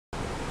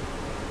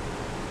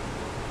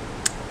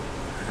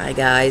Hi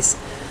guys,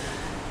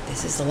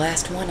 this is the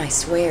last one, I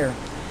swear.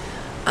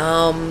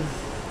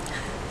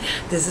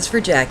 This is for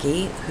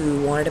Jackie,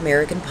 who wanted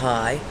American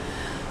Pie.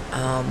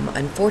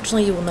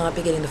 Unfortunately, you will not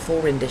be getting the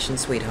full rendition,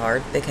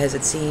 sweetheart, because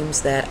it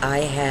seems that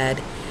I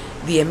had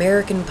the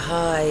American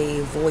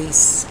Pie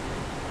voice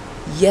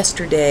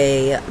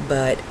yesterday,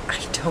 but I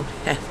don't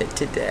have it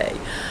today.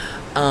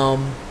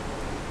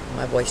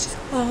 My voice just,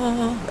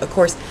 Of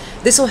course,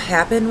 this will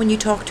happen when you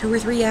talk 2 or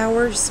 3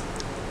 hours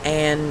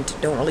and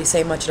don't really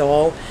say much at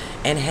all,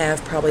 and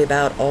have probably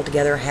about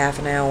altogether half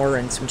an hour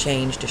and some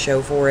change to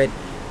show for it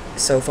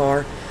so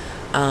far.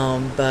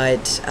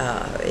 But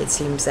it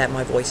seems that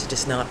my voice is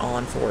just not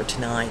on for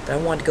tonight. But I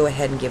wanted to go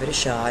ahead and give it a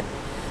shot.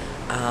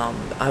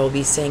 I will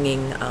be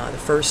singing the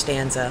first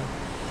stanza,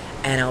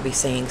 and I'll be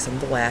singing some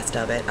of the last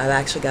of it. I've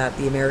actually got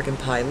the American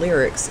Pie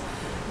lyrics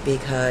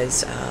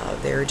because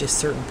there are just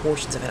certain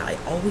portions of it I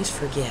always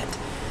forget.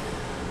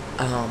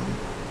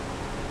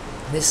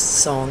 This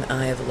song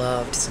I have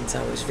loved since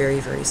I was very,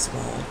 very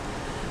small.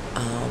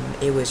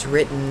 It was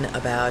written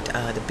about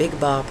the Big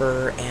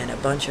Bopper and a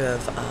bunch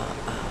of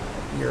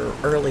your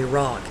early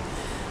rock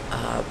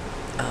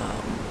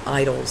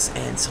idols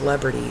and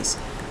celebrities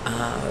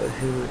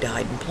who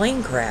died in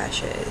plane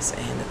crashes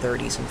in the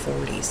 30s and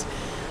 40s.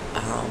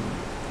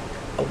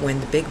 When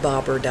the Big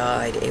Bopper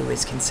died, it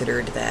was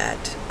considered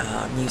that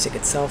music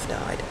itself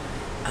died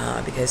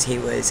because he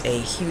was a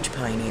huge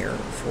pioneer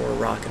for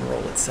rock and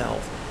roll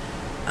itself.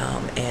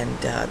 And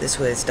this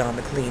was Don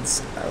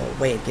McLean's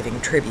way of giving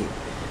tribute.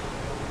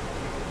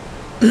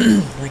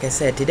 Like I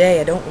said,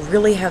 today I don't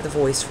really have the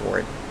voice for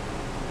it,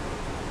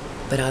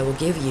 but I will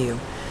give you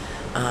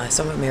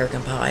some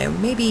American Pie.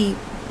 And maybe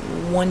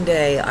one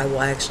day I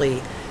will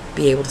actually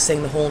be able to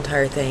sing the whole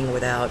entire thing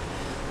without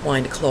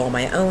wanting to claw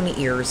my own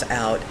ears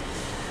out.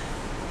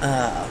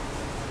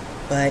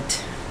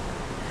 But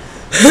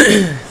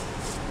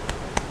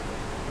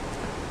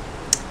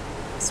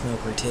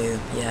smoker too,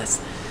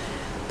 yes.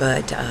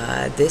 But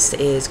this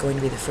is going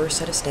to be the first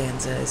set of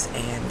stanzas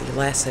and the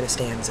last set of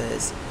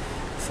stanzas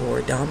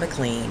for Don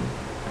McLean,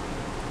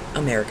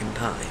 American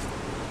Pie.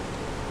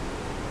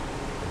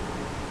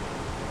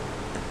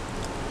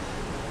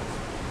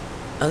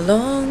 A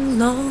long,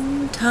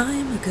 long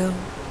time ago,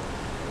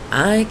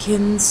 I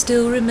can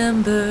still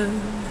remember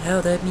how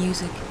that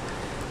music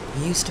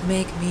used to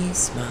make me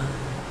smile.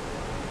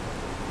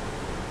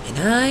 And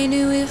I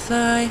knew if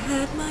I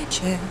had my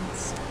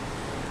chance,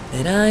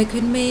 that I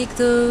could make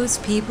those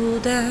people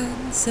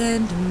dance,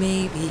 and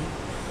maybe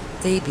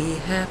they'd be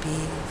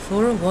happy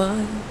for a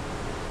while.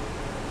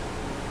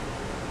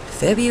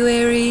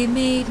 February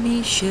made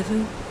me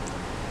shiver,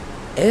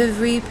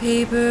 every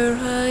paper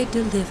I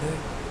delivered,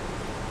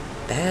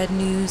 bad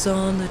news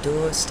on the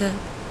doorstep,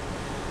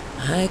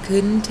 I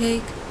couldn't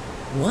take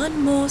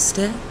one more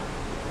step.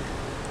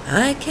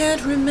 I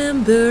can't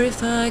remember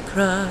if I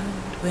cried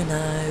when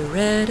I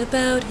read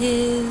about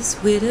his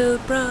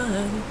widowed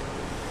bride.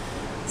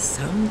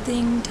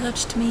 Something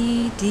touched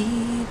me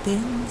deep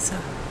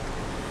inside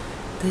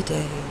the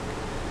day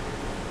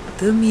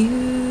the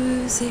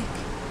music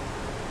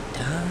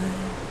died.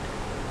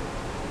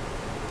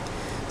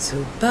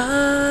 So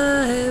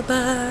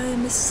bye-bye,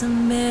 Miss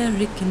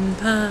American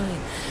Pie.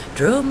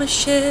 Drove my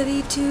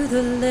Chevy to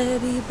the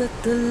levee, but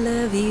the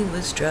levee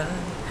was dry.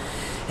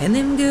 And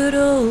them good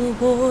old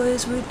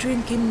boys were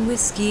drinking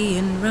whiskey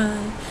and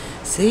rye,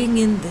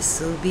 singing,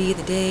 "This'll be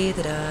the day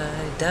that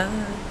I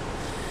die.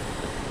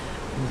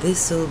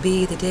 This'll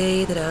be the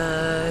day that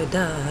I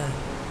die."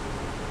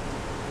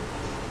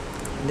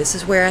 And this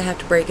is where I have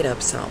to break it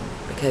up some,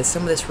 because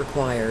some of this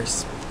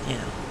requires,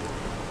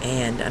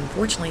 and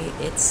unfortunately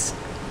it's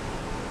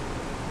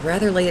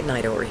rather late at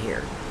night over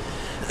here.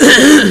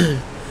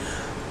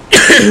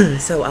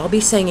 So I'll be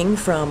singing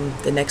from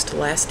the next to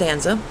last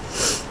stanza,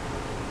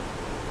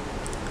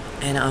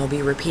 and I'll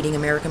be repeating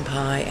American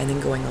Pie and then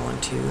going on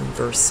to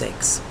verse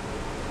 6.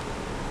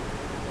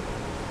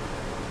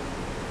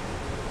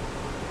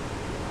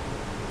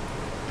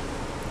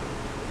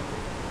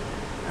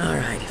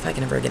 Alright, if I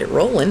can ever get it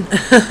rolling.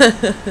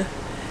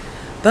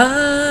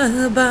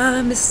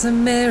 Bye-bye, Miss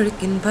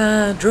American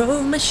Pie.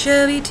 Drove my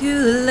Chevy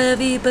to the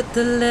levee, but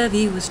the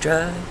levee was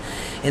dry.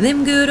 And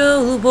them good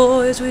old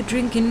boys were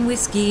drinking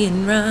whiskey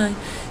and rye,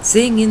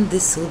 singing,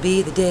 "This'll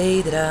be the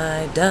day that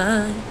I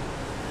die.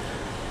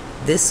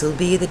 This'll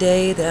be the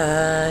day that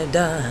I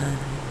die."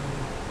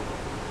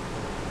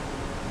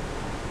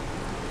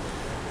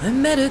 I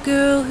met a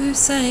girl who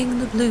sang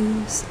the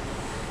blues,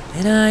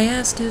 and I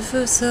asked her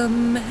for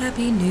some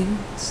happy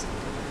news.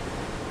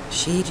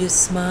 She just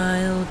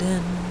smiled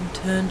and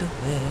turned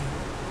away.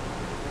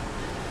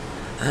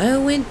 I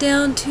went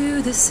down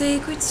to the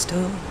sacred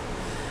store,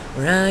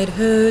 where I'd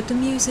heard the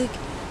music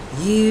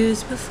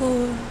years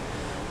before,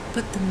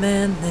 but the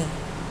man there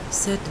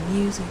said the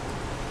music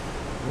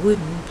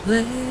wouldn't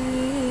play.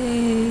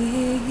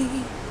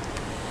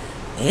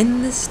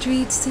 In the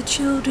streets the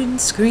children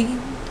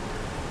screamed,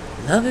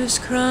 lovers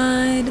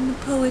cried, and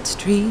the poets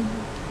dreamed.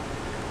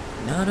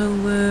 Not a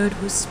word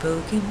was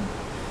spoken,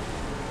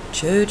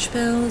 church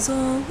bells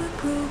all were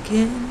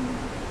broken.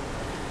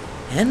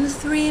 And the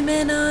three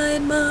men I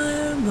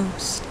admire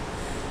most,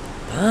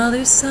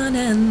 Father, Son,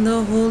 and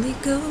the Holy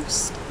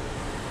Ghost,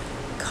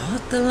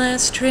 caught the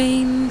last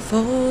train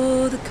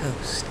for the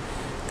coast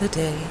the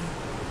day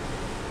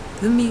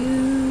the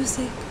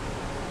music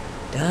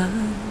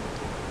died.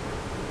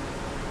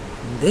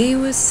 They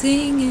were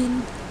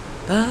singing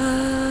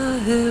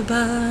bye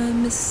bye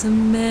Miss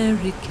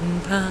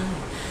American Pie.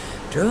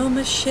 Drove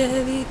my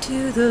Chevy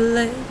to the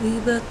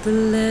levee, but the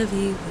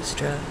levee was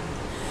dry.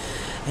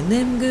 And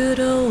them good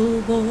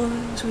old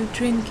boys were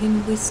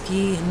drinking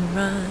whiskey and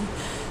rye,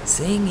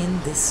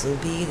 singing, this'll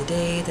be the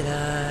day that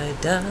I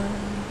die.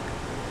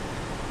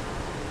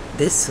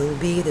 This'll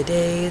be the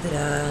day that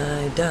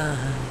I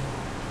die.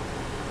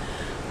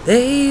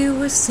 They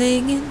were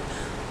singing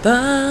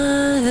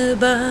bye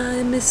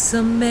bye Miss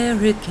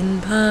American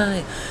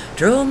Pie.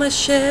 Drove my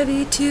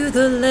Chevy to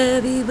the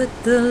levee, but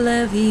the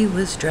levee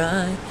was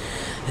dry.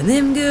 And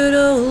them good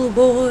old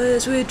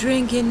boys were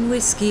drinking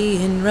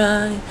whiskey and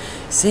rye,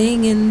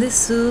 singing,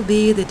 this'll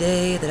be the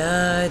day that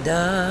I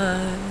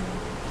die.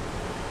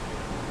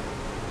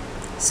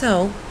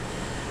 So,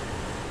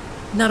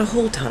 not a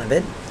whole ton of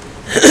it,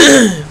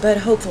 but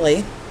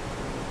hopefully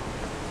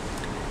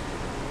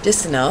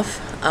just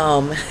enough. I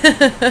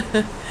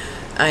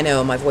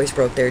know my voice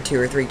broke there 2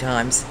 or 3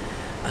 times.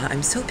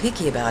 I'm so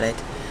picky about it.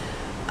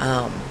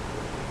 A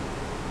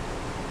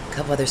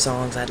couple other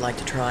songs I'd like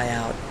to try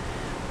out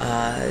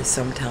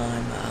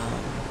sometime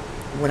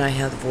when I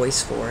have the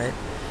voice for it.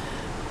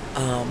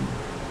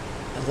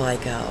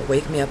 Like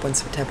Wake Me Up When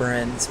September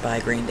Ends by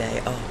Green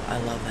Day. Oh, I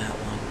love that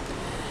one.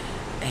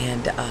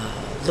 And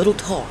Little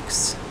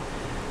Talks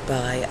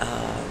by,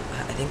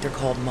 I think they're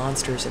called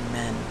Monsters and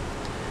Men.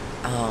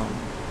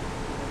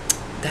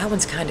 That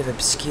one's kind of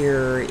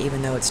obscure,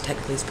 even though it's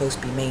technically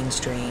supposed to be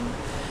mainstream.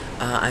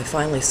 I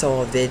finally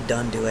saw a vid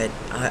done to it.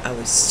 I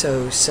was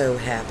so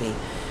happy,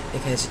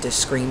 because it just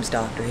screams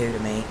Doctor Who to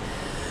me.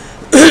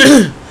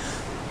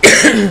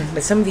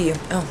 But some of you,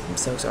 oh, I'm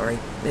so sorry.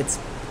 It's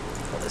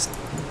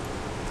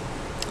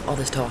all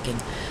this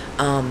talking.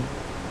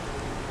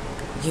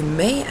 You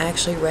may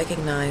actually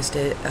recognize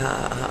this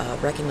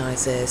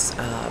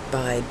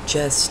by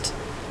just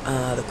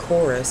the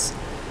chorus,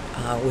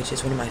 which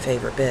is one of my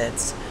favorite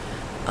bits.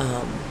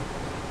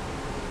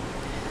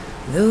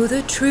 Though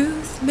the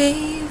truth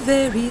may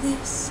vary,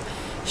 this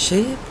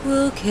ship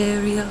will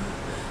carry our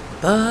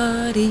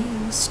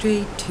bodies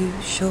straight to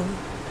shore.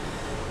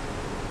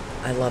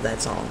 I love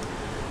that song.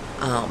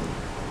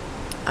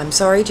 I'm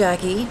sorry,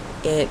 Jackie,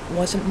 it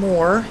wasn't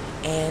more,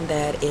 and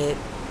that it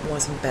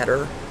wasn't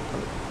better.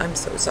 I'm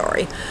so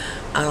sorry.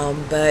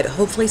 But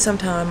hopefully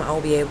sometime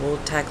I'll be able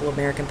to tackle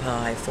American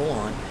Pie full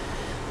on,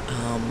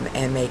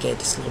 and make it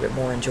just a little bit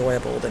more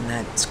enjoyable than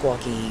that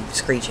squawky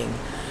screeching.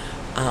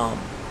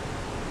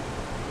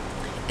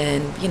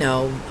 And, you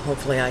know,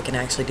 hopefully I can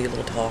actually do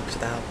little talks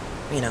about,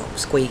 you know,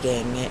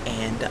 squeaking,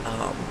 and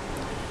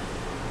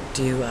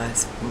do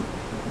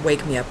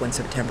Wake Me Up When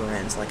September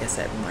Ends, like I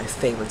said, one of my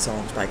favorite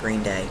songs by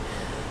Green Day,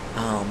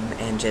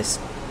 and just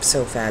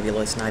so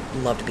fabulous, and I'd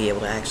love to be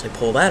able to actually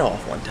pull that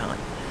off one time.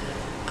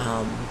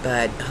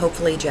 But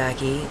hopefully,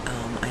 Jackie,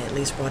 I at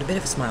least brought a bit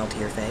of a smile to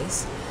your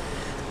face,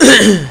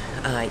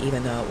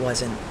 even though it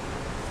wasn't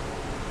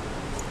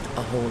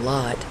a whole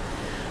lot.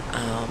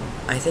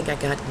 I think I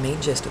got the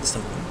main gist of the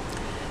song,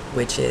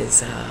 which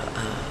is,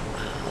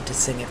 I'll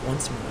just sing it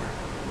once more.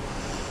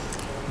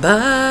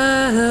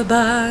 Bye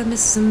bye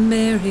Miss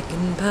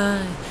American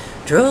Pie.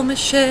 Drove my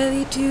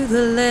Chevy to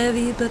the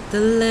levee, but the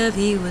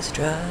levee was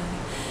dry.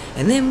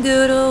 And them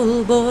good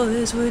old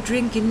boys were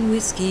drinking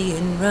whiskey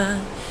and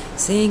rye,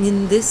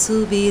 singing,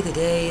 this'll be the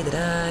day that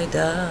I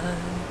die.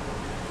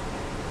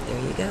 There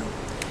you go.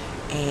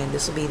 And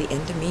this will be the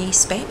end of me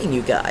spamming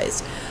you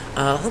guys.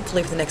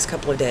 Hopefully for the next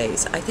couple of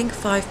days. I think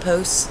 5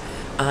 posts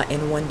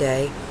in one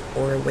day,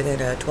 or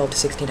within a 12 to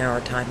 16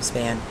 hour time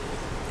span.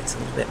 It's a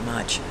little bit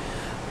much.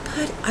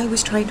 But I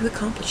was trying to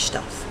accomplish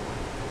stuff.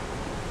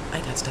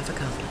 I got stuff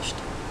accomplished.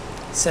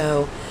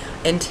 So,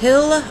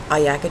 until I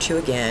yak at you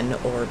again,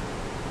 or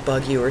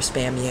bug you or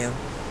spam you,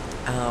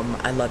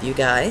 I love you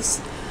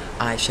guys.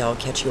 I shall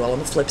catch you all on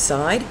the flip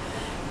side.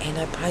 And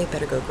I probably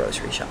better go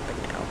grocery shopping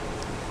now.